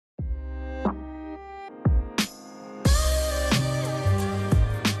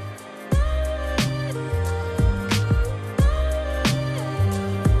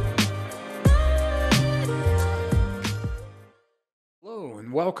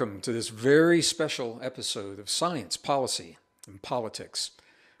welcome to this very special episode of Science, Policy, and Politics.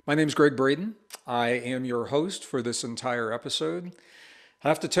 My name is Gregg Braden. I am your host for this entire episode. I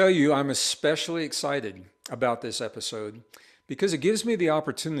have to tell you, I'm especially excited about this episode because it gives me the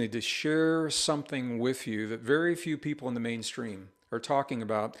opportunity to share something with you that very few people in the mainstream are talking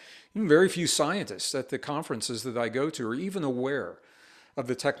about. Even very few scientists at the conferences that I go to are even aware of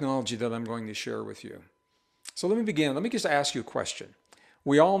the technology that I'm going to share with you. So let me begin. Let me just ask you a question.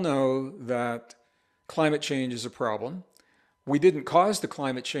 We all know that climate change is a problem. We didn't cause the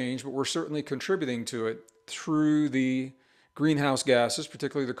climate change, but we're certainly contributing to it through the greenhouse gases,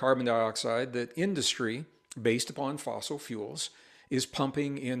 particularly the carbon dioxide that industry, based upon fossil fuels, is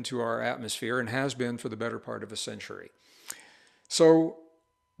pumping into our atmosphere and has been for the better part of a century. So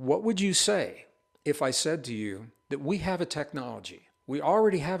what would you say if I said to you that we have a technology, we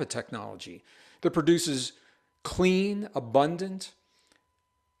already have a technology that produces clean, abundant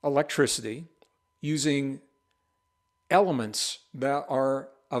electricity using elements that are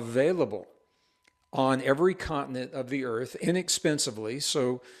available on every continent of the earth inexpensively,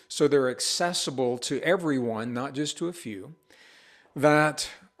 so they're accessible to everyone, not just to a few,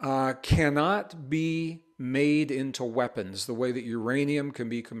 that cannot be made into weapons the way that uranium can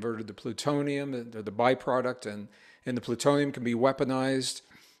be converted to plutonium, the byproduct, and the plutonium can be weaponized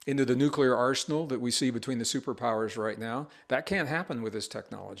into the nuclear arsenal that we see between the superpowers right now. That can't happen with this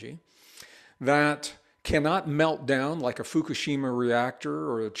technology. That cannot melt down like a Fukushima reactor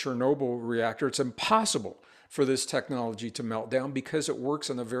or a Chernobyl reactor. It's impossible for this technology to melt down because it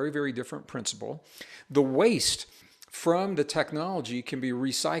works on a very, very different principle. The waste from the technology can be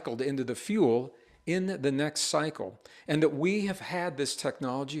recycled into the fuel in the next cycle. And that we have had this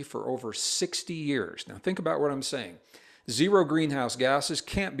technology for over 60 years. Now think about what I'm saying. Zero greenhouse gases,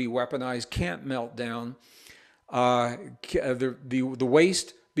 can't be weaponized, can't melt down. The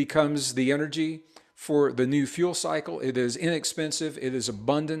waste becomes the energy for the new fuel cycle. It is inexpensive. It is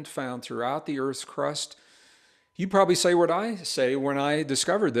abundant, found throughout the Earth's crust. You probably say what I say when I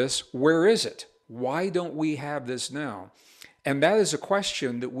discovered this. Where is it? Why don't we have this now? And that is a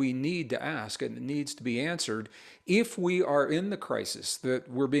question that we need to ask, and it needs to be answered if we are in the crisis that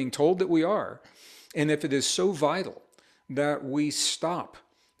we're being told that we are, and if it is so vital that we stop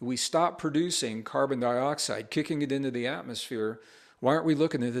producing carbon dioxide, kicking it into the atmosphere. Why aren't we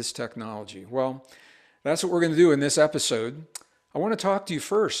looking at this technology? Well, that's what we're going to do in this episode. I want to talk to you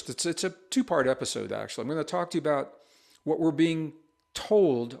first. It's a two-part episode, actually. I'm going to talk to you about what we're being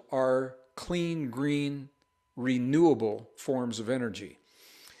told are clean, green, renewable forms of energy.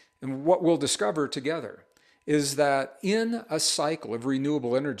 And what we'll discover together is that in a cycle of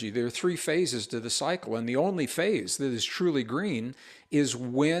renewable energy, there are three phases to the cycle, and the only phase that is truly green is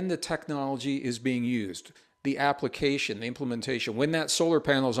when the technology is being used, the application, the implementation. When that solar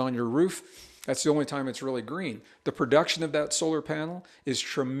panel is on your roof, that's the only time it's really green. The production of that solar panel is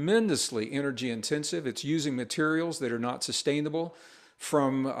tremendously energy intensive. It's using materials that are not sustainable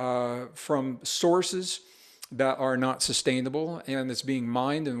from sources that are not sustainable, and it's being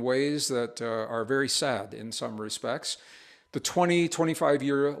mined in ways that are very sad in some respects. The 20,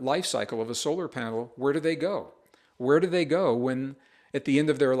 25-year life cycle of a solar panel, where do they go? Where do they go when at the end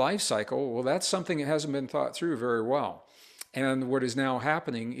of their life cycle? Well, that's something that hasn't been thought through very well. And what is now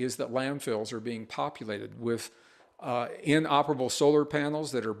happening is that landfills are being populated with inoperable solar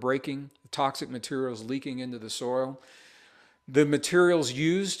panels that are breaking, toxic materials leaking into the soil. The materials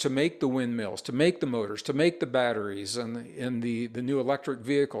used to make the windmills, to make the motors, to make the batteries and the new electric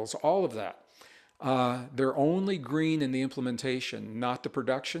vehicles, all of that, they're only green in the implementation, not the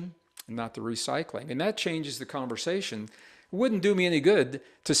production, not the recycling. And that changes the conversation. It wouldn't do me any good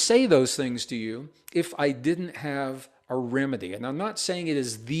to say those things to you if I didn't have a remedy. And I'm not saying it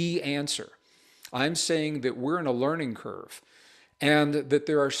is the answer. I'm saying that we're in a learning curve and that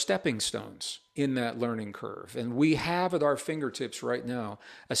there are stepping stones in that learning curve. And we have at our fingertips right now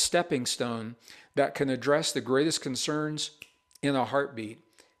a stepping stone that can address the greatest concerns in a heartbeat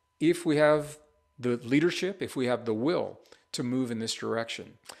if we have the leadership, if we have the will to move in this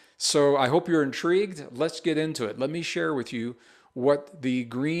direction. So I hope you're intrigued. Let's get into it. Let me share with you what the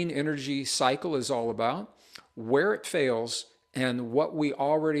green energy cycle is all about, where it fails, and what we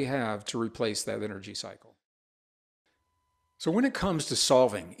already have to replace that energy cycle. So when it comes to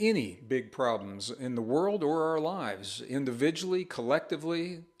solving any big problems in the world or our lives, individually,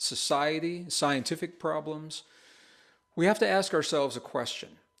 collectively, society, scientific problems, we have to ask ourselves a question.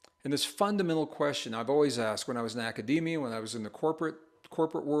 And this fundamental question I've always asked when I was in academia, when I was in the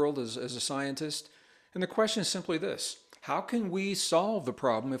corporate world as a scientist. And the question is simply this: how can we solve the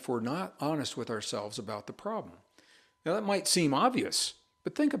problem if we're not honest with ourselves about the problem? Now that might seem obvious,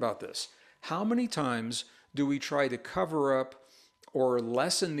 But think about this. How many times do we try to cover up or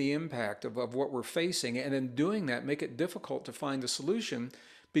lessen the impact of what we're facing, and in doing that, make it difficult to find a solution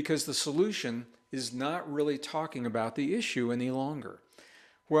because the solution is not really talking about the issue any longer?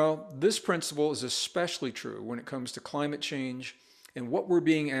 Well, this principle is especially true when it comes to climate change and what we're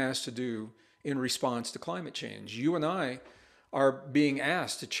being asked to do in response to climate change. You and I are being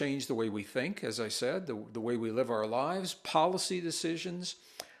asked to change the way we think, as I said, the way we live our lives, policy decisions,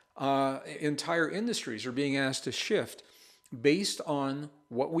 entire industries are being asked to shift based on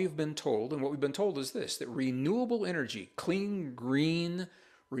what we've been told. And what we've been told is this, that renewable energy, clean, green,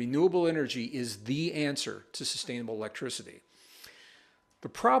 renewable energy is the answer to sustainable electricity. The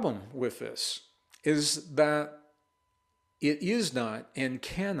problem with this is that it is not and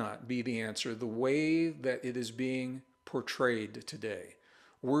cannot be the answer the way that it is being portrayed today.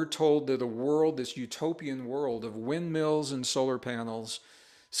 We're told that a world, this utopian world of windmills and solar panels,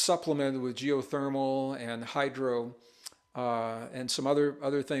 supplemented with geothermal and hydro and some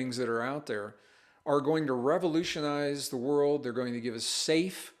other things that are out there, are going to revolutionize the world. They're going to give us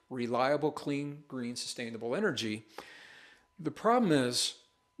safe, reliable, clean, green, sustainable energy. The problem is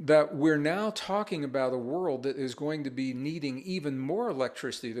that we're now talking about a world that is going to be needing even more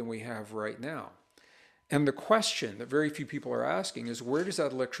electricity than we have right now. And the question that very few people are asking is, where does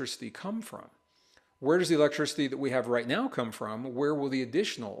that electricity come from? Where does the electricity that we have right now come from? Where will the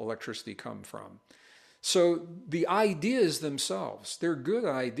additional electricity come from? So the ideas themselves, they're good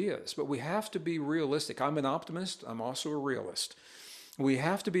ideas, but we have to be realistic. I'm an optimist. I'm also a realist. We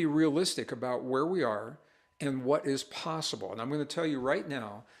have to be realistic about where we are and what is possible. And I'm going to tell you right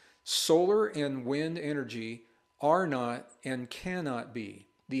now, solar and wind energy are not and cannot be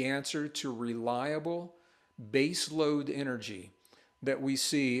the answer to reliable base load energy that we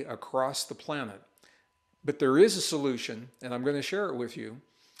see across the planet. But there is a solution, and I'm going to share it with you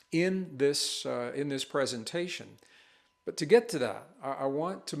in this presentation. But to get to that, I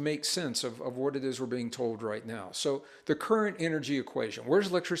want to make sense of what it is we're being told right now. So the current energy equation, where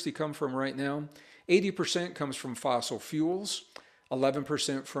does electricity come from right now? 80% comes from fossil fuels,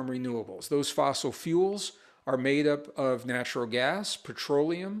 11% from renewables. Those fossil fuels are made up of natural gas,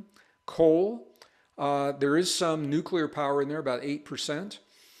 petroleum, coal. There is some nuclear power in there, about 8%.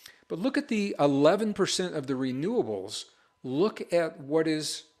 But look at the 11% of the renewables. Look at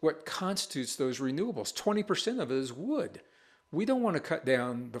what constitutes those renewables. 20% of it is wood. We don't want to cut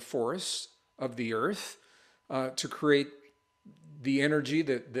down the forests of the earth to create the energy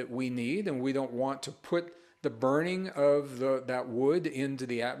that we need, and we don't want to put the burning of that wood into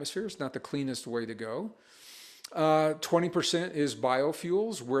the atmosphere. It's not the cleanest way to go. 20% is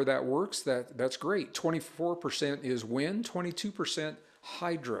biofuels. Where that works, that's great. 24% is wind, 22%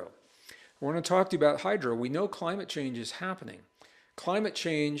 hydro. I want to talk to you about hydro. We know climate change is happening. Climate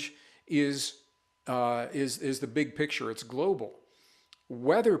change is the big picture. It's global.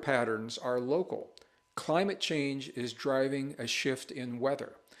 Weather patterns are local. Climate change is driving a shift in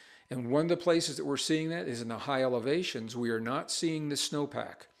weather. And one of the places that we're seeing that is in the high elevations. We are not seeing the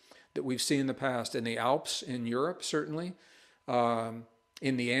snowpack that we've seen in the past in the Alps in Europe, certainly, in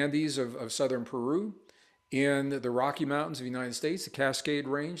the Andes of southern Peru, in the Rocky Mountains of the United States, the Cascade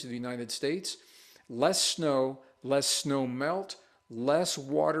Range of the United States. Less snow melt, less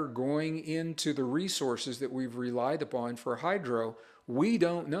water going into the resources that we've relied upon for hydro. We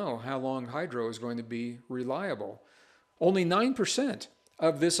don't know how long hydro is going to be reliable. Only 9%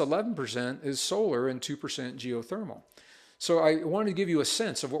 of this 11% is solar and 2% geothermal. So I want to give you a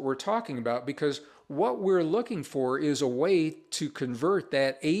sense of what we're talking about, because what we're looking for is a way to convert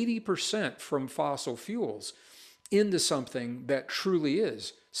that 80% from fossil fuels into something that truly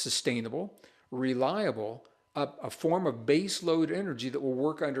is sustainable, reliable, a form of base load energy that will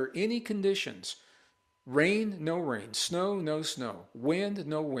work under any conditions. Rain, no rain, snow, no snow, wind,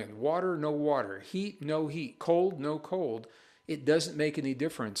 no wind, water, no water, heat, no heat, cold, no cold. It doesn't make any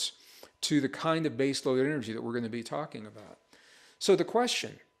difference to the kind of baseload energy that we're going to be talking about. So the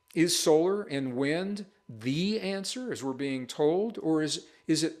question, is solar and wind the answer as we're being told, or is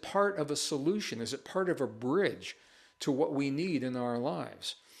it part of a solution? Is it part of a bridge to what we need in our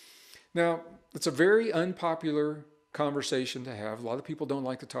lives? Now, it's a very unpopular conversation to have. A lot of people don't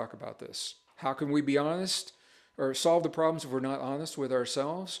like to talk about this. How can we be honest or solve the problems if we're not honest with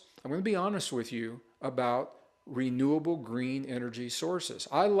ourselves? I'm going to be honest with you about renewable green energy sources.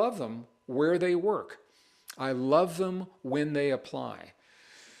 I love them where they work. I love them when they apply.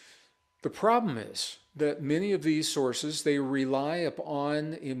 The problem is that many of these sources, they rely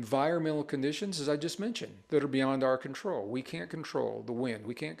upon environmental conditions, as I just mentioned, that are beyond our control. We can't control the wind.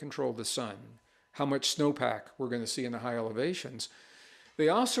 We can't control the sun, how much snowpack we're going to see in the high elevations. They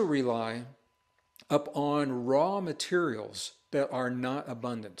also rely upon raw materials that are not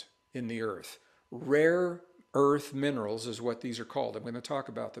abundant in the earth. Rare earth minerals is what these are called. I'm going to talk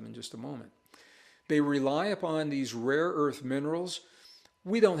about them in just a moment. They rely upon these rare earth minerals.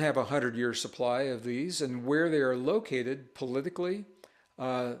 We don't have a 100-year supply of these, and where they are located politically,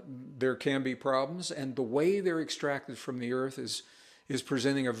 there can be problems, and the way they're extracted from the earth is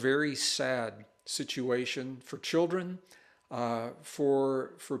presenting a very sad situation for children,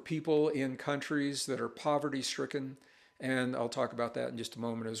 for people in countries that are poverty-stricken, and I'll talk about that in just a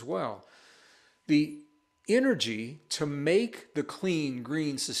moment as well. The energy to make the clean,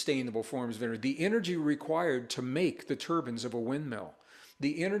 green, sustainable forms of energy, the energy required to make the turbines of a windmill,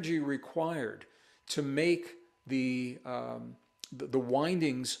 the energy required to make the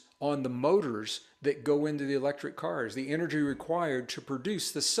windings on the motors that go into the electric cars, the energy required to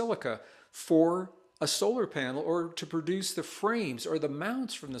produce the silica for a solar panel or to produce the frames or the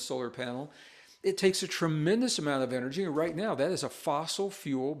mounts from the solar panel. It takes a tremendous amount of energy, and right now that is a fossil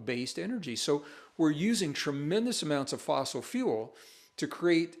fuel based energy. So we're using tremendous amounts of fossil fuel to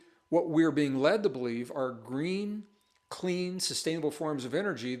create what we're being led to believe are green, clean, sustainable forms of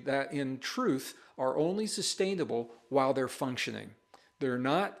energy that in truth are only sustainable while they're functioning. They're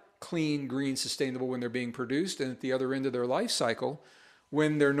not clean, green, sustainable when they're being produced and at the other end of their life cycle,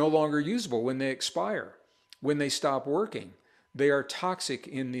 when they're no longer usable, when they expire, when they stop working. They are toxic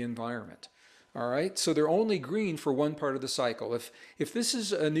in the environment. All right, so they're only green for one part of the cycle. If this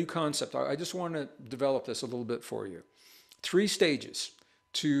is a new concept, I just want to develop this a little bit for you. 3 stages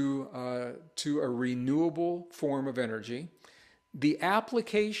to a renewable form of energy. The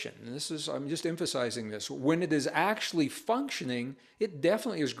application, and this is, I'm just emphasizing this, when it is actually functioning, it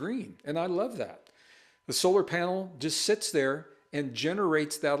definitely is green, and I love that. The solar panel just sits there and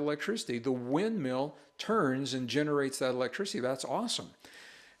generates that electricity. The windmill turns and generates that electricity. That's awesome.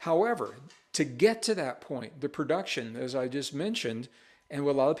 However, to get to that point, the production, as I just mentioned, and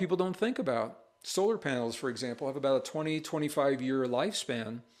what a lot of people don't think about, solar panels, for example, have about a 20, 25-year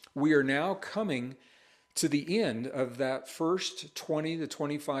lifespan. We are now coming to the end of that first 20 to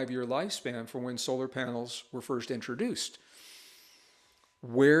 25-year lifespan from when solar panels were first introduced.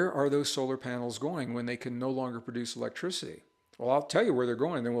 Where are those solar panels going when they can no longer produce electricity? Well, I'll tell you where they're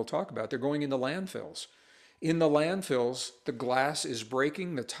going, and then we'll talk about it. They're going into landfills. In the landfills, the glass is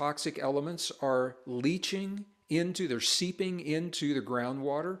breaking, the toxic elements are leaching into, they're seeping into the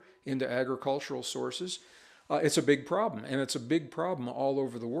groundwater, into agricultural sources. It's a big problem, and it's a big problem all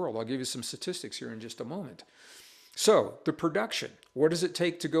over the world. I'll give you some statistics here in just a moment. So, the production, what does it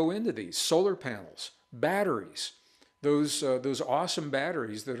take to go into these? Solar panels, batteries, those awesome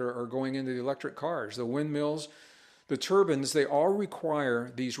batteries that are going into the electric cars, the windmills, the turbines, they all require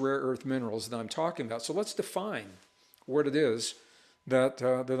these rare earth minerals that I'm talking about. So let's define what it is that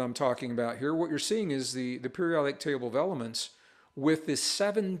I'm talking about here. What you're seeing is the periodic table of elements with the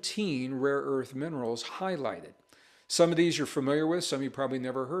 17 rare earth minerals highlighted. Some of these you're familiar with, some you probably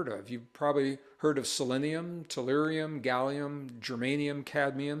never heard of. You've probably heard of selenium, tellurium, gallium, germanium,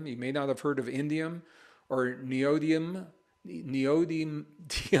 cadmium. You may not have heard of indium or neodymium,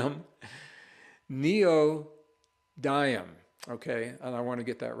 okay, and I want to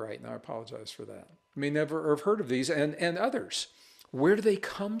get that right, and I apologize for that. You may never have heard of these and others. Where do they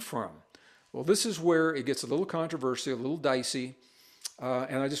come from? Well, this is where it gets a little controversial, a little dicey,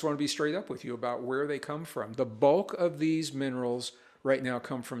 and I just want to be straight up with you about where they come from. The bulk of these minerals right now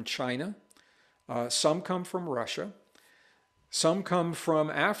come from China. Some come from Russia. Some come from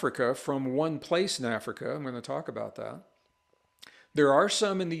Africa, from one place in Africa. I'm going to talk about that. There are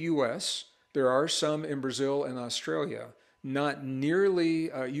some in the U.S., there are some in Brazil and Australia. Not nearly,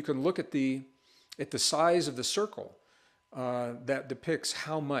 you can look at the size of the circle that depicts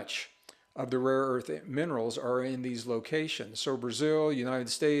how much of the rare earth minerals are in these locations. So Brazil, United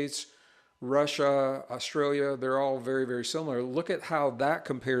States, Russia, Australia, they're all very, very similar. Look at how that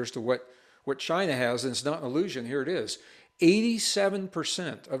compares to what China has, and it's not an illusion. Here it is.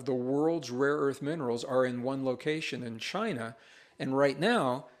 87% of the world's rare earth minerals are in one location in China, and right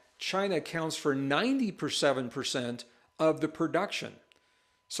now, China accounts for 97% of the production.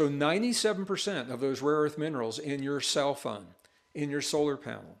 So 97% of those rare earth minerals in your cell phone, in your solar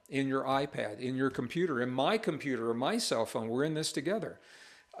panel, in your iPad, in your computer, in my computer or my cell phone, we're in this together.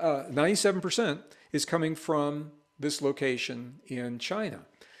 97% is coming from this location in China.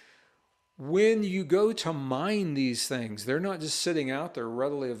 When you go to mine these things, they're not just sitting out there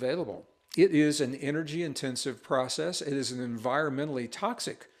readily available. It is an energy intensive process. It is an environmentally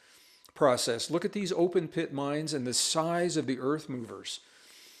toxic process. Look at these open pit mines and the size of the earth movers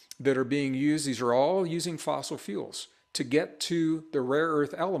that are being used. These are all using fossil fuels to get to the rare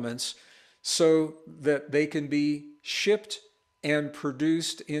earth elements so that they can be shipped and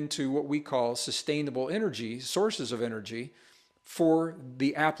produced into what we call sustainable energy, sources of energy for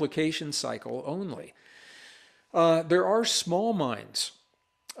the application cycle only. There are small mines.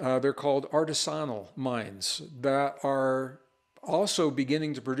 They're called artisanal mines that are also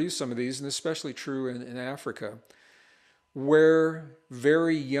beginning to produce some of these, and especially true in Africa, where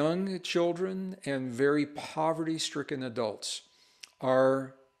very young children and very poverty-stricken adults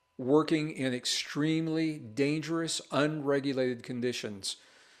are working in extremely dangerous, unregulated conditions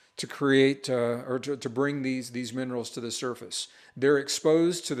to create or to bring these minerals to the surface. They're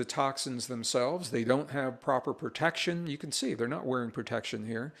exposed to the toxins themselves. They don't have proper protection. You can see they're not wearing protection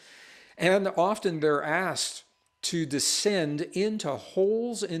here. And often they're asked to descend into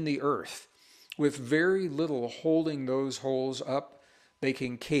holes in the earth with very little holding those holes up. They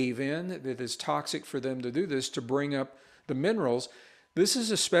can cave in. It is toxic for them to do this to bring up the minerals. This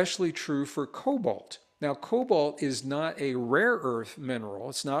is especially true for cobalt. Now, cobalt is not a rare earth mineral.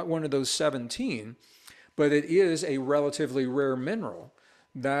 It's not one of those 17, but it is a relatively rare mineral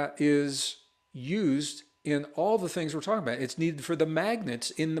that is used in all the things we're talking about. It's needed for the magnets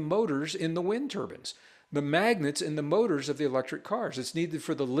in the motors in the wind turbines, the magnets in the motors of the electric cars. It's needed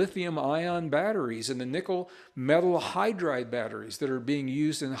for the lithium-ion batteries and the nickel metal hydride batteries that are being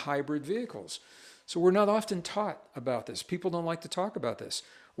used in hybrid vehicles. So we're not often taught about this. People don't like to talk about this.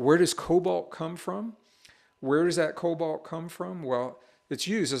 Where does cobalt come from? Where does that cobalt come from? Well, it's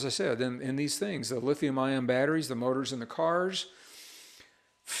used, as I said, in these things, the lithium-ion batteries, the motors in the cars.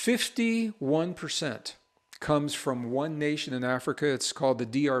 51% comes from one nation in Africa. It's called the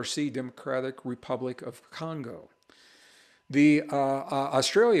DRC, Democratic Republic of Congo.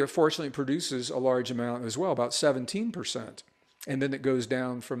 Australia, fortunately, produces a large amount as well, about 17%. And then it goes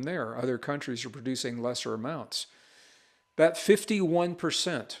down from there. Other countries are producing lesser amounts. That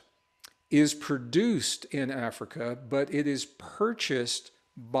 51% is produced in Africa, but it is purchased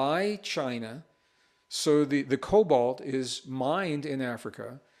by China. So the cobalt is mined in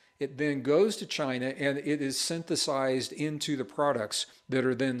Africa. It then goes to China and it is synthesized into the products that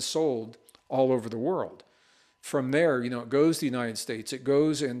are then sold all over the world. From there, it goes to the United States, it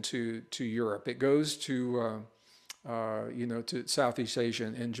goes into Europe, it goes to to Southeast Asia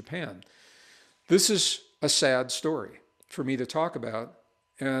and Japan. This is a sad story for me to talk about,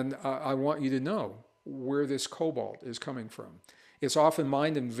 and I want you to know where this cobalt is coming from. It's often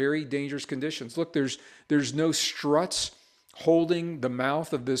mined in very dangerous conditions. Look, there's no struts holding the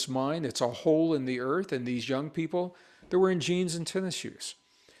mouth of this mine. It's a hole in the earth, and these young people, they're wearing jeans and tennis shoes.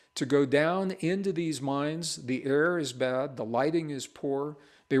 To go down into these mines, the air is bad, the lighting is poor,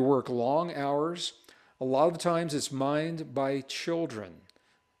 they work long hours. A lot of times it's mined by children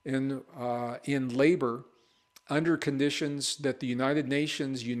in labor under conditions that the United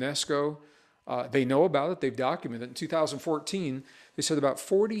Nations, UNESCO, they know about it, they've documented it. In 2014, they said about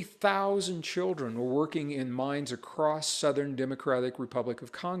 40,000 children were working in mines across Southern Democratic Republic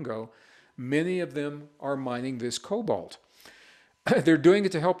of Congo. Many of them are mining this cobalt. They're doing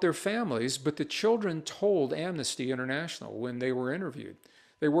it to help their families, but the children told Amnesty International when they were interviewed,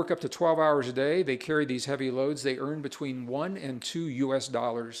 they work up to 12 hours a day, they carry these heavy loads, they earn between $1 and $2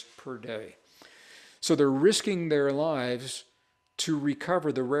 US per day. So they're risking their lives to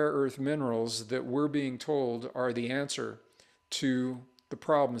recover the rare earth minerals that we're being told are the answer to the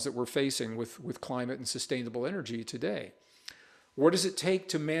problems that we're facing with climate and sustainable energy today. What does it take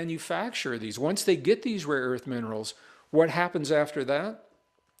to manufacture these? Once they get these rare earth minerals, what happens after that?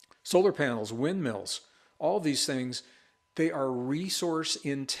 Solar panels, windmills, all these things, they are resource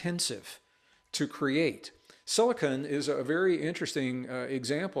intensive to create. Silicon is a very interesting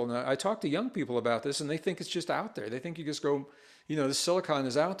example. Now, I talk to young people about this and they think it's just out there. They think you just go, the silicon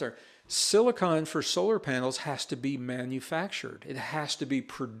is out there. Silicon for solar panels has to be manufactured. It has to be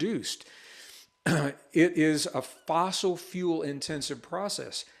produced. It is a fossil fuel intensive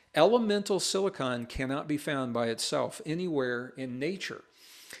process. Elemental silicon cannot be found by itself anywhere in nature.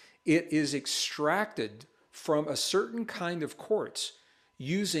 It is extracted from a certain kind of quartz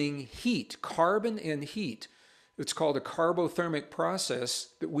using heat, carbon and heat. It's called a carbothermic process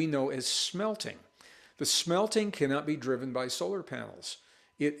that we know as smelting. The smelting cannot be driven by solar panels.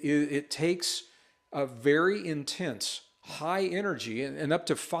 It takes a very intense, high energy, and up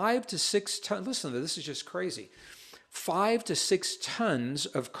to 5 to 6 tons. Listen to this, is just crazy. 5 to 6 tons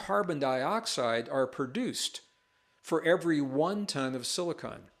of carbon dioxide are produced for every 1 ton of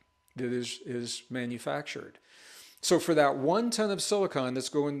silicon that is manufactured. So for that 1 ton of silicon that's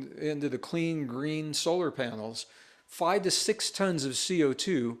going into the clean green solar panels, 5 to 6 tons of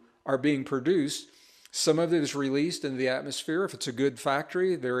CO2 are being produced. Some of it is released into the atmosphere. If it's a good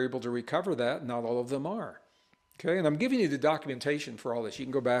factory, they're able to recover that. Not all of them are. Okay, and I'm giving you the documentation for all this. You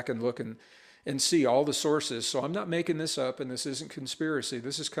can go back and look and see all the sources. So I'm not making this up, and this isn't conspiracy.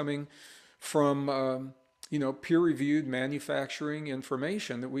 This is coming from peer-reviewed manufacturing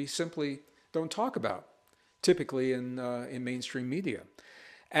information that we simply don't talk about, typically in mainstream media.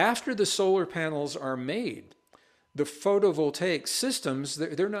 After the solar panels are made, the photovoltaic systems,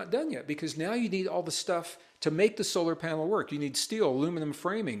 they're not done yet, because now you need all the stuff to make the solar panel work. You need steel, aluminum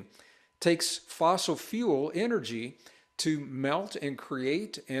framing. It takes fossil fuel energy to melt and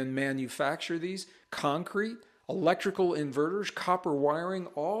create and manufacture these. Concrete, electrical inverters, copper wiring,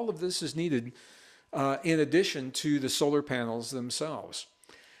 all of this is needed in addition to the solar panels themselves.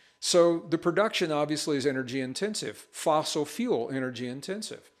 So the production obviously is energy intensive, fossil fuel energy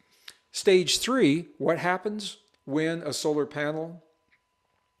intensive. Stage 3, what happens when a solar panel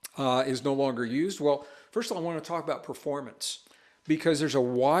is no longer used? Well, first of all, I want to talk about performance, because there's a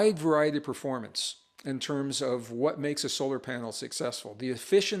wide variety of performance in terms of what makes a solar panel successful. The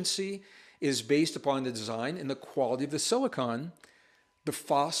efficiency is based upon the design and the quality of the silicon, the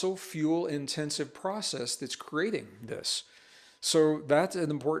fossil fuel intensive process that's creating this. So that's an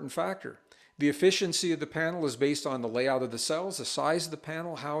important factor. The efficiency of the panel is based on the layout of the cells, the size of the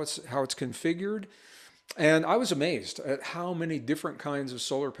panel, how it's configured. And I was amazed at how many different kinds of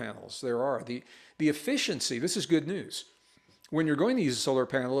solar panels there are. The efficiency, this is good news. When you're going to use a solar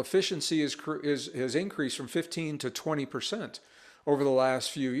panel, efficiency has increased from 15 to 20% over the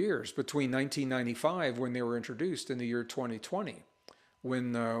last few years, between 1995, when they were introduced, and the year 2020,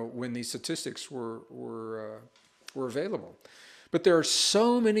 when these statistics were available. But there are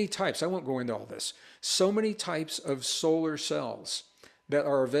so many types, I won't go into all this, so many types of solar cells that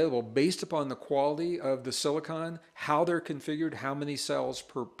are available based upon the quality of the silicon, how they're configured, how many cells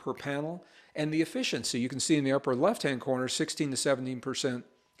per panel, and the efficiency. You can see in the upper left-hand corner, 16 to 17%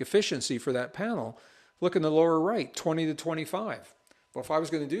 efficiency for that panel. Look in the lower right, 20 to 25. Well, if I was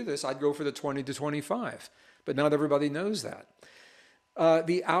going to do this, I'd go for the 20 to 25, but not everybody knows that.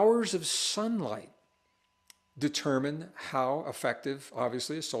 The hours of sunlight determine how effective,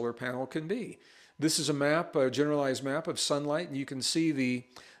 obviously, a solar panel can be. This is a map, a generalized map of sunlight, and you can see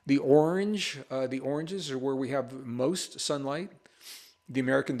the orange. The oranges are where we have most sunlight. The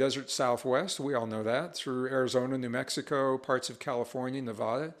American Desert Southwest, we all know that, through Arizona, New Mexico, parts of California,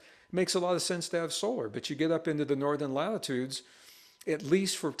 Nevada. It makes a lot of sense to have solar, but you get up into the northern latitudes, at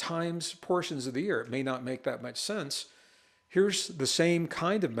least for portions of the year, it may not make that much sense. Here's the same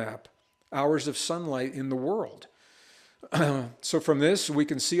kind of map, hours of sunlight in the world. So from this, we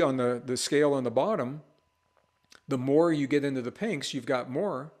can see on the scale on the bottom, the more you get into the pinks, you've got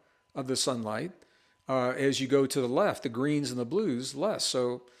more of the sunlight. As you go to the left, the greens and the blues, less.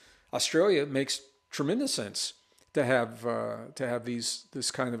 So Australia makes tremendous sense to have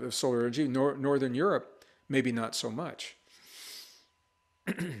this kind of solar energy. Northern Europe, maybe not so much.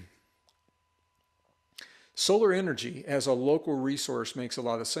 Solar energy as a local resource makes a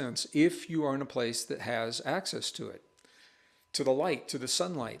lot of sense if you are in a place that has access to it, to the light, to the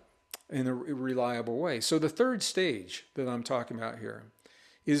sunlight, in a reliable way. So the third stage that I'm talking about here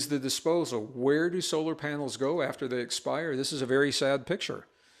is the disposal. Where do solar panels go after they expire? This is a very sad picture.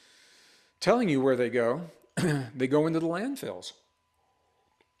 Telling you where they go. They go into the landfills.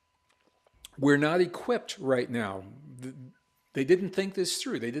 We're not equipped right now. They didn't think this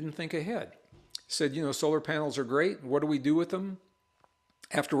through. They didn't think ahead. Said, solar panels are great. What do we do with them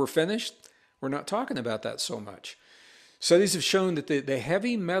after we're finished? We're not talking about that so much. Studies have shown that the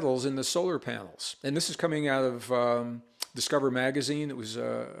heavy metals in the solar panels, and this is coming out of Discover magazine. It was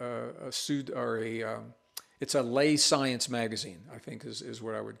it's a lay science magazine, I think is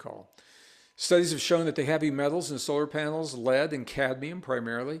what I would call. Studies have shown that the heavy metals in solar panels, lead and cadmium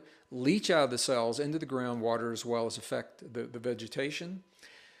primarily, leach out of the cells into the groundwater as well as affect the vegetation.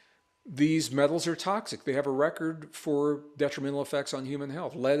 These metals are toxic. They have a record for detrimental effects on human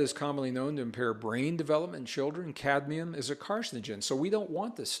health. Lead is commonly known to impair brain development in children. Cadmium is a carcinogen, so we don't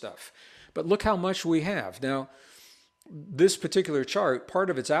want this stuff. But look how much we have. Now, this particular chart,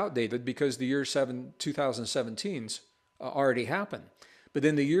 part of it's outdated because the year 2017's already happened. But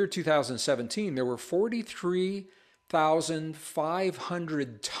in the year 2017, there were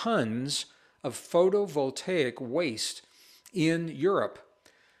 43,500 tons of photovoltaic waste in Europe.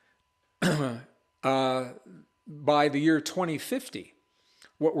 By the year 2050,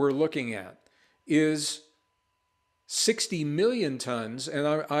 what we're looking at is 60 million tons, and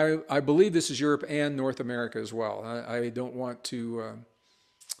I believe this is Europe and North America as well. I don't want to,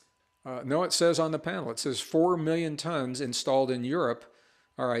 no, it says on the panel, it says 4 million tons installed in Europe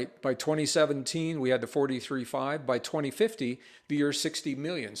All right, by 2017, we had the 43.5. By 2050, the year 60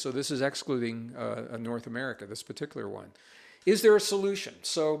 million. So this is excluding North America, this particular one. Is there a solution?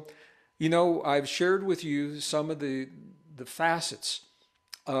 So, you know, I've shared with you some of the facets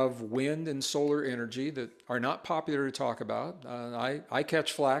of wind and solar energy that are not popular to talk about. I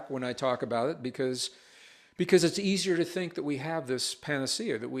catch flack when I talk about it because it's easier to think that we have this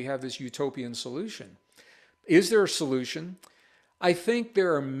panacea, that we have this utopian solution. Is there a solution? I think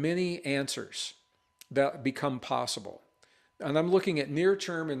there are many answers that become possible. And I'm looking at near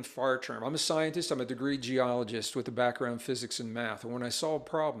term and far term. I'm a scientist, I'm a degree geologist with a background in physics and math. And when I solve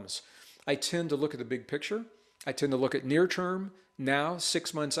problems, I tend to look at the big picture. I tend to look at near term, now,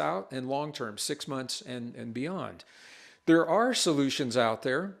 6 months out, and long term, 6 months and beyond. There are solutions out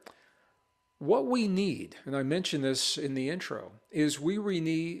there. What we need, and I mentioned this in the intro, is we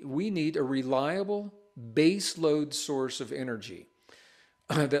need a reliable base load source of energy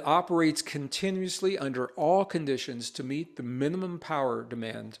that operates continuously under all conditions to meet the minimum power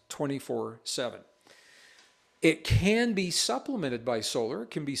demand 24/7. It can be supplemented by solar,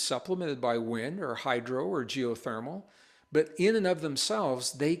 it can be supplemented by wind or hydro or geothermal, but in and of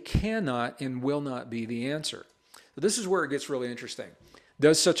themselves, they cannot and will not be the answer. This is where it gets really interesting.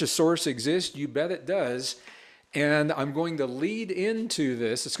 Does such a source exist? You bet it does. And I'm going to lead into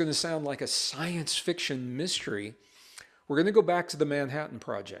this. It's going to sound like a science fiction mystery. We're going to go back to the Manhattan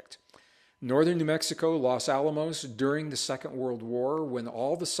Project. Northern New Mexico, Los Alamos, during the Second World War, when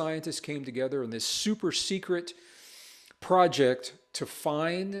all the scientists came together in this super secret project to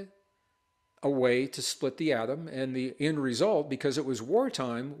find a way to split the atom, and the end result, because it was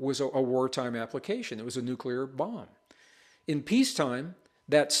wartime, was a wartime application. It was a nuclear bomb. In peacetime,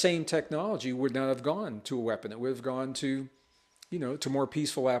 that same technology would not have gone to a weapon. It would have gone to, to more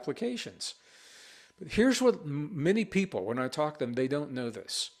peaceful applications. But here's what many people, when I talk to them, they don't know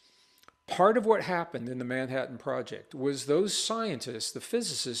this. Part of what happened in the Manhattan Project was those scientists, the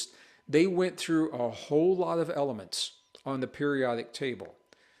physicists, they went through a whole lot of elements on the periodic table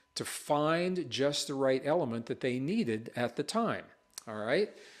to find just the right element that they needed at the time. All right?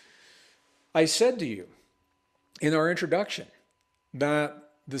 I said to you in our introduction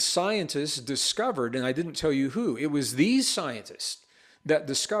that the scientists discovered, and I didn't tell you who, it was these scientists that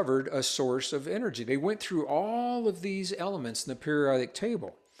discovered a source of energy. They went through all of these elements in the periodic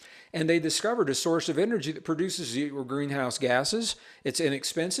table, and they discovered a source of energy that produces zero greenhouse gases. It's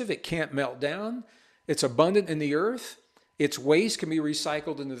inexpensive, it can't melt down, it's abundant in the earth, its waste can be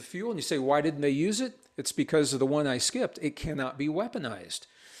recycled into the fuel. And you say, why didn't they use it? It's because of the one I skipped. It cannot be weaponized.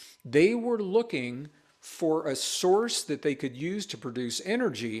 They were looking for a source that they could use to produce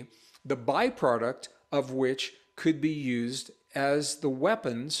energy, the byproduct of which could be used as the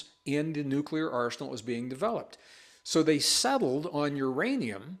weapons in the nuclear arsenal that was being developed. So they settled on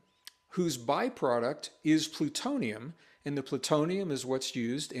uranium, whose byproduct is plutonium, and the plutonium is what's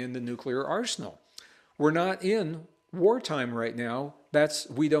used in the nuclear arsenal. We're not in wartime right now.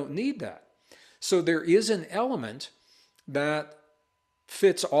 We don't need that. So there is an element that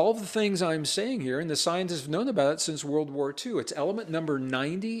fits all the things I'm saying here, and the scientists have known about it since World War II. It's element number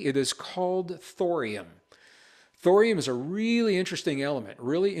 90. It is called thorium. Thorium is a really interesting element,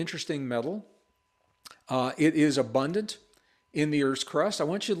 really interesting metal. It is abundant in the Earth's crust. I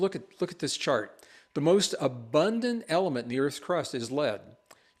want you to look at this chart. The most abundant element in the Earth's crust is lead.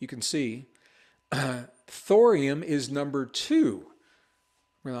 You can see thorium is number 2.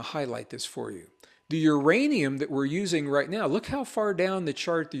 I'm going to highlight this for you. The uranium that we're using right now, look how far down the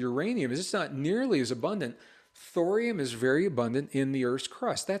chart the uranium is. It's not nearly as abundant. Thorium is very abundant in the Earth's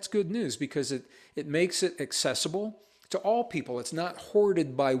crust. That's good news because it makes it accessible to all people. It's not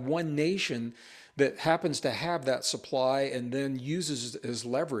hoarded by one nation that happens to have that supply and then uses it as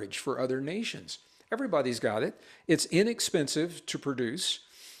leverage for other nations. Everybody's got it. It's inexpensive to produce.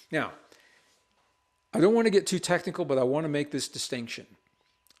 Now, I don't want to get too technical, but I want to make this distinction.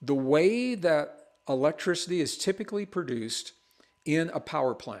 The way that electricity is typically produced in a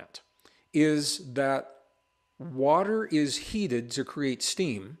power plant is that water is heated to create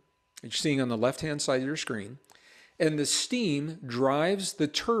steam, which you're seeing on the left-hand side of your screen, and the steam drives the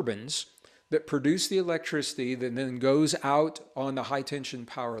turbines that produce the electricity that then goes out on the high-tension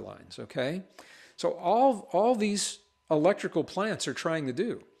power lines, okay? So all these electrical plants are trying to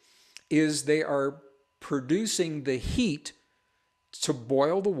do is they are producing the heat to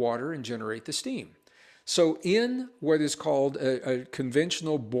boil the water and generate the steam. So in what is called a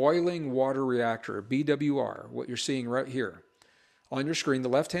conventional boiling water reactor, a BWR, what you're seeing right here on your screen, the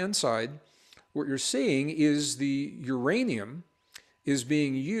left-hand side, what you're seeing is the uranium is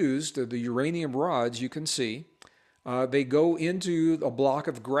being used, the uranium rods you can see, They go into a block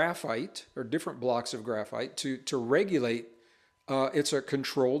of graphite or different blocks of graphite to regulate. It's a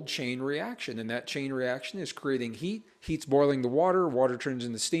controlled chain reaction, and that chain reaction is creating heat. Heat's boiling the water, water turns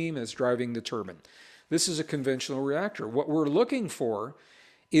into steam, and it's driving the turbine. This is a conventional reactor. What we're looking for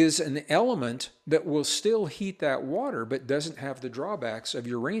is an element that will still heat that water but doesn't have the drawbacks of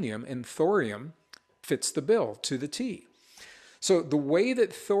uranium, and thorium fits the bill to the T. So the way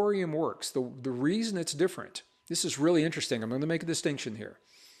that thorium works, the reason it's different, this is really interesting. I'm going to make a distinction here.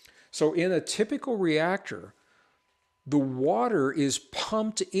 So in a typical reactor, the water is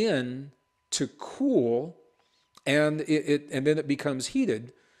pumped in to cool, and then it becomes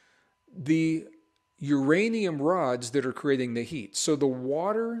heated. The uranium rods that are creating the heat. So the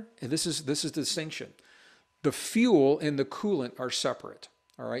water, and this is the distinction. The fuel and the coolant are separate.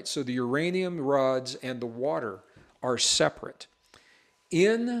 All right. So the uranium rods and the water are separate.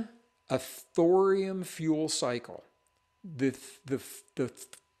 In a thorium fuel cycle, the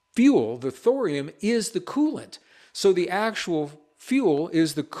fuel, the thorium, is the coolant. So the actual fuel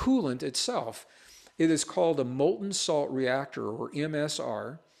is the coolant itself. It is called a molten salt reactor, or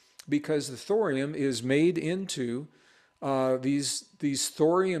MSR, because the thorium is made into these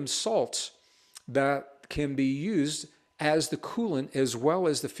thorium salts that can be used as the coolant as well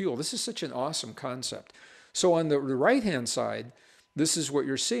as the fuel. This is such an awesome concept. So on the right-hand side, this is what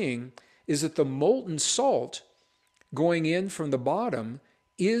you're seeing, is that the molten salt going in from the bottom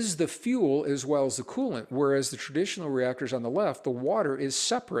is the fuel as well as the coolant, whereas the traditional reactors on the left, the water is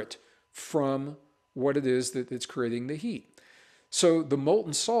separate from what it is that it's creating the heat. So the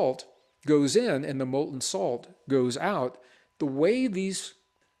molten salt goes in and the molten salt goes out. The way these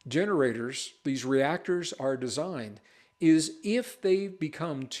generators, these reactors are designed is if they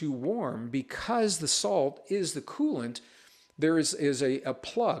become too warm, because the salt is the coolant, there is a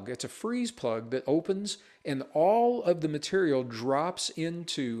plug, it's a freeze plug that opens, and all of the material drops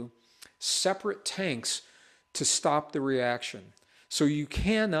into separate tanks to stop the reaction. So you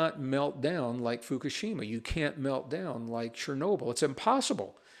cannot melt down like Fukushima. You can't melt down like Chernobyl. It's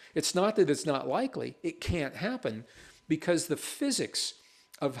impossible. It's not that it's not likely. It can't happen because the physics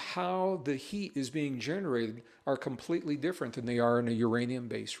of how the heat is being generated are completely different than they are in a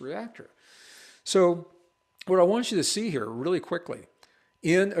uranium-based reactor. So what I want you to see here really quickly,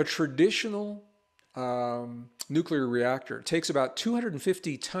 in a traditional nuclear reactor, it takes about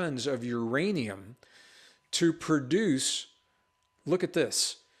 250 tons of uranium to produce, look at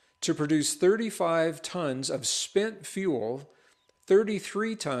this, to produce 35 tons of spent fuel,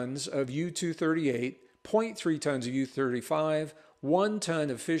 33 tons of U-238, 0.3 tons of U-35, 1 ton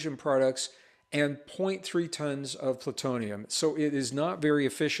of fission products, and 0.3 tons of plutonium. So it is not very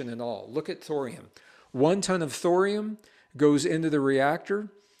efficient at all. Look at thorium. 1 ton of thorium goes into the reactor,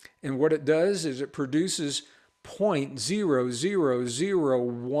 and what it does is it produces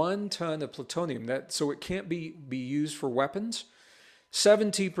 0.0001 ton of plutonium. So it can't be used for weapons.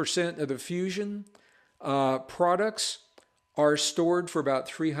 70% of the fusion products are stored for about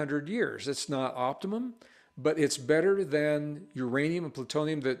 300 years. It's not optimum, but it's better than uranium and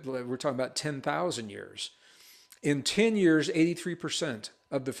plutonium that we're talking about 10,000 years. In 10 years, 83%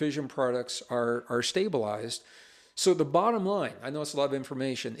 of the fission products are stabilized. So the bottom line, I know it's a lot of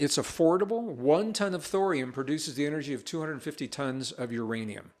information, it's affordable. 1 ton of thorium produces the energy of 250 tons of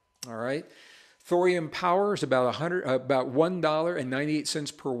uranium. All right. Thorium power is about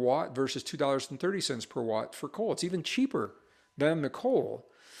 $1.98 per watt versus $2.30 per watt for coal. It's even cheaper than the coal.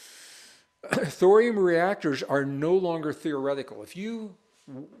 Thorium reactors are no longer theoretical. If you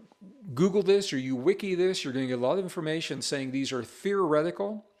Google this or you wiki this, you're going to get a lot of information saying these are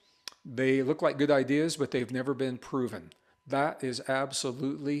theoretical. They look like good ideas, but they've never been proven. That is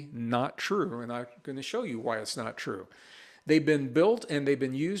absolutely not true, and I'm going to show you why it's not true. They've been built and they've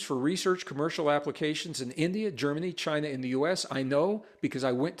been used for research commercial applications in India, Germany, China, and the US. I know because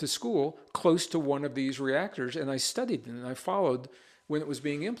I went to school close to one of these reactors and I studied and I followed when it was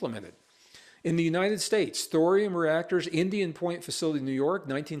being implemented. In the United States, thorium reactors, Indian Point Facility, New York,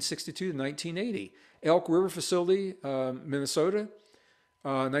 1962 to 1980. Elk River Facility, Minnesota,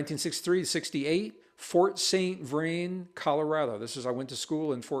 1963 to 68. Fort St. Vrain, Colorado. I went to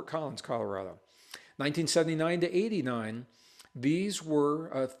school in Fort Collins, Colorado. 1979 to 89, these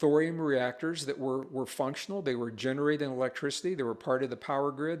were thorium reactors that were functional. They were generating electricity. They were part of the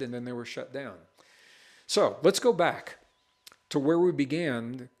power grid, and then they were shut down. So let's go back to where we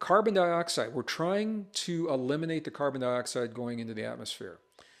began. Carbon dioxide. We're trying to eliminate the carbon dioxide going into the atmosphere.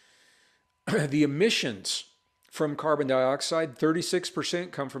 The emissions from carbon dioxide,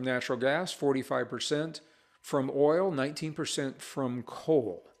 36% come from natural gas, 45% from oil, 19% from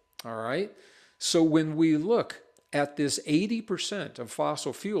coal. All right? So when we look at this 80% of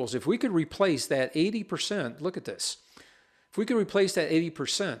fossil fuels, if we could replace that 80%, look at this. If we could replace that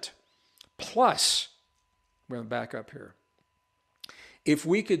 80% plus, we're going to back up here. If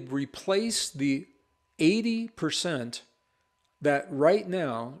we could replace the 80% that right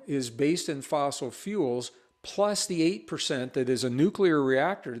now is based in fossil fuels plus the 8% that is a nuclear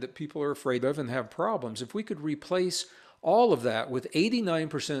reactor that people are afraid of and have problems, if we could replace all of that with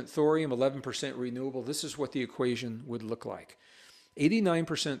 89% thorium, 11% renewable, this is what the equation would look like.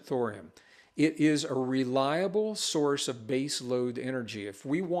 89% thorium. It is a reliable source of base load energy. If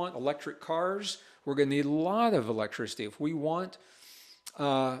we want electric cars, we're going to need a lot of electricity. If we want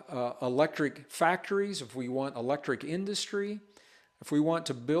electric factories, if we want electric industry, if we want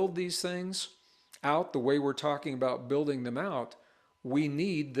to build these things out the way we're talking about building them out, we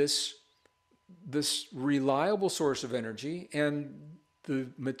need this reliable source of energy, and the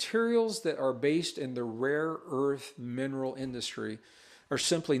materials that are based in the rare earth mineral industry are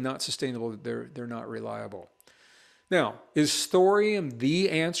simply not sustainable. They're not reliable. Now, is thorium the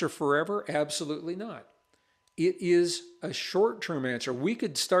answer forever? Absolutely not. It is a short-term answer. We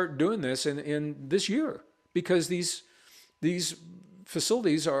could start doing this in this year because these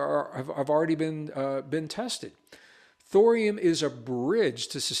facilities have already been tested. Thorium is a bridge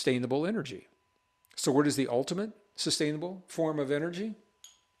to sustainable energy. So what is the ultimate sustainable form of energy?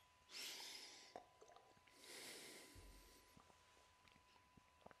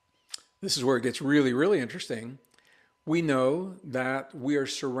 This is where it gets really, really interesting. We know that we are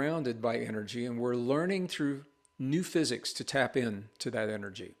surrounded by energy, and we're learning through new physics to tap into that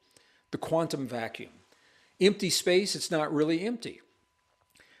energy. The quantum vacuum. Empty space, it's not really empty.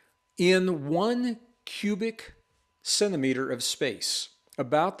 In 1 cubic centimeter of space,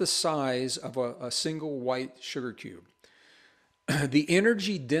 about the size of a single white sugar cube, the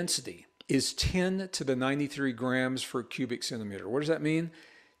energy density is 10 to the 93 grams per cubic centimeter. What does that mean?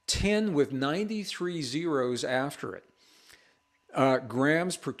 10 with 93 zeros after it.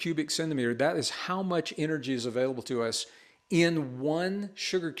 Grams per cubic centimeter, that is how much energy is available to us in 1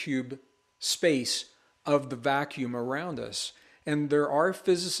 sugar cube space of the vacuum around us. And there are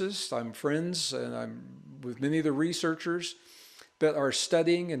physicists, I'm friends, and I'm with many of the researchers that are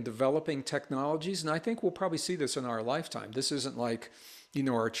studying and developing technologies, and I think we'll probably see this in our lifetime. This isn't like,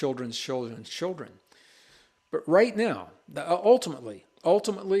 our children's children. But right now, ultimately,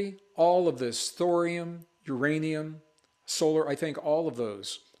 all of this thorium, uranium, solar, I think all of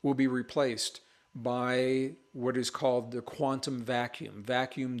those will be replaced by what is called the quantum vacuum,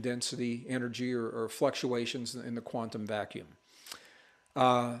 vacuum density energy or fluctuations in the quantum vacuum.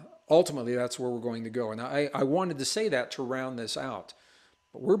 Ultimately, that's where we're going to go. And I wanted to say that to round this out.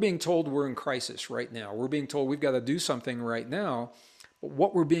 But we're being told we're in crisis right now. We're being told we've got to do something right now. But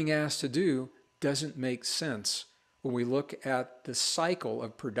what we're being asked to do doesn't make sense when we look at the cycle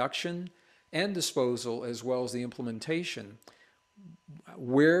of production and disposal as well as the implementation,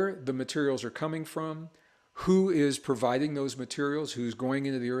 where the materials are coming from, who is providing those materials, who's going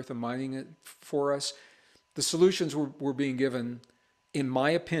into the earth and mining it for us. The solutions we're being given, in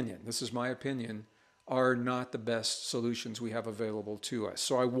my opinion, this is my opinion, are not the best solutions we have available to us.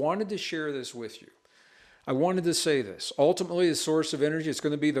 So I wanted to share this with you. I wanted to say this. Ultimately, the source of energy, it's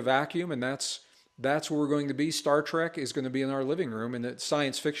going to be the vacuum, and that's where we're going to be. Star Trek is going to be in our living room, and that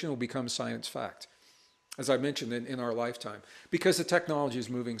science fiction will become science fact, as I mentioned, in our lifetime, because the technology is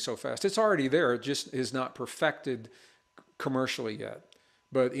moving so fast. It's already there. It just is not perfected commercially yet.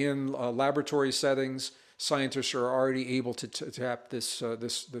 But in laboratory settings, scientists are already able to tap this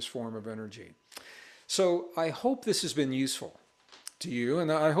form of energy. So I hope this has been useful to you,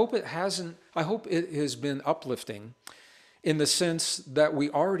 and I hope it hasn't. I hope it has been uplifting, in the sense that we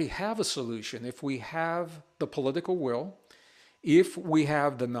already have a solution if we have the political will, if we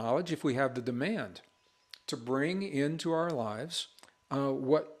have the knowledge, if we have the demand to bring into our lives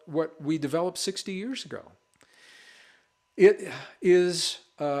what we developed 60 years ago. It is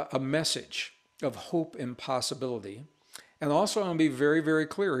a message of hope and possibility. And also, I'll be very, very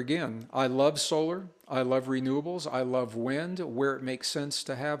clear again. I love solar. I love renewables. I love wind where it makes sense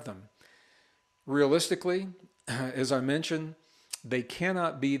to have them. Realistically, as I mentioned, they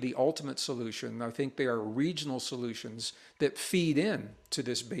cannot be the ultimate solution. I think they are regional solutions that feed in to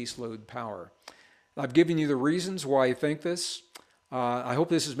this baseload power. I've given you the reasons why I think this. I hope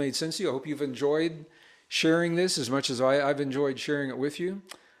this has made sense to you. I hope you've enjoyed sharing this as much as I've enjoyed sharing it with you.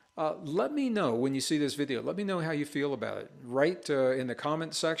 Let me know when you see this video. Let me know how you feel about it. Write in the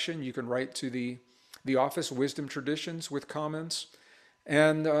comment section. You can write to the office, Wisdom Traditions, with comments.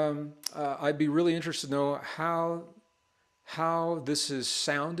 And I'd be really interested to know how this has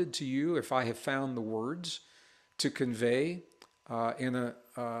sounded to you, if I have found the words to convey in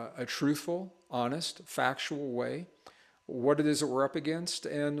a truthful, honest, factual way what it is that we're up against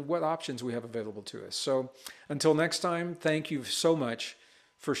and what options we have available to us. So until next time, thank you so much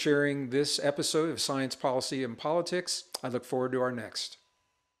for sharing this episode of Science, Policy, and Politics. I look forward to our next.